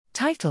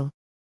Title: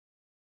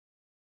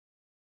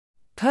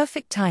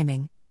 Perfect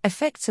Timing,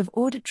 Effects of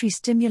Auditory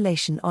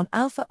Stimulation on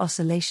Alpha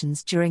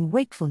Oscillations During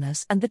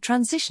Wakefulness and the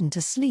Transition to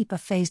Sleep are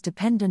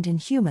phase-dependent in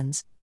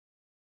humans.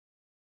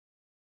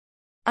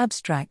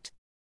 Abstract: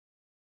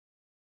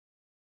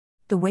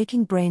 The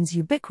waking brain's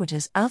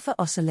ubiquitous alpha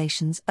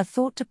oscillations are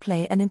thought to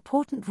play an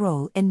important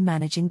role in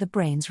managing the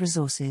brain's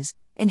resources,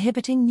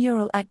 inhibiting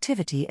neural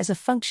activity as a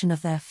function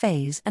of their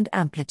phase and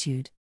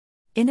amplitude.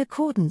 In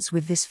accordance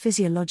with this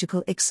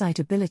physiological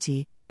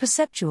excitability,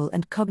 perceptual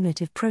and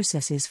cognitive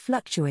processes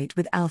fluctuate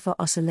with alpha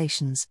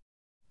oscillations.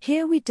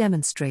 Here we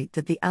demonstrate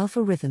that the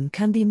alpha rhythm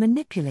can be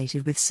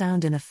manipulated with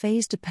sound in a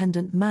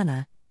phase-dependent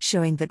manner,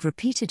 showing that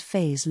repeated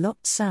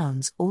phase-locked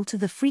sounds alter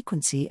the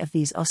frequency of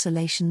these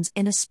oscillations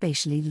in a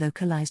spatially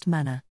localized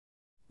manner.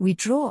 We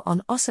draw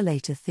on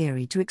oscillator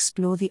theory to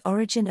explore the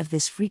origin of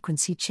this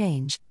frequency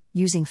change,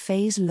 using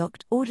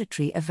phase-locked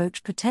auditory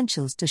evoked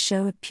potentials to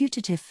show a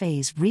putative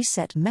phase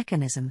reset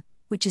mechanism,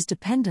 which is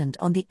dependent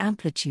on the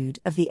amplitude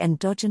of the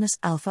endogenous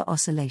alpha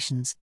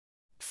oscillations.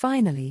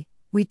 Finally,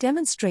 we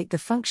demonstrate the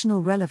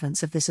functional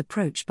relevance of this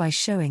approach by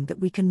showing that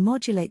we can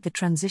modulate the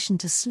transition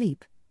to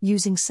sleep,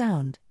 using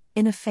sound,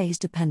 in a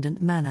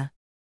phase-dependent manner.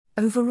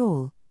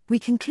 Overall, we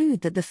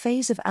conclude that the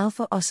phase of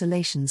alpha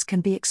oscillations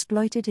can be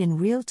exploited in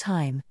real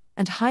time,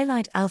 and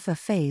highlight alpha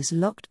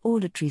phase-locked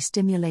auditory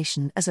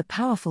stimulation as a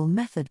powerful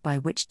method by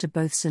which to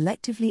both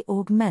selectively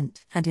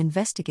augment and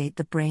investigate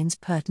the brain's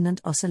pertinent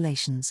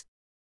oscillations.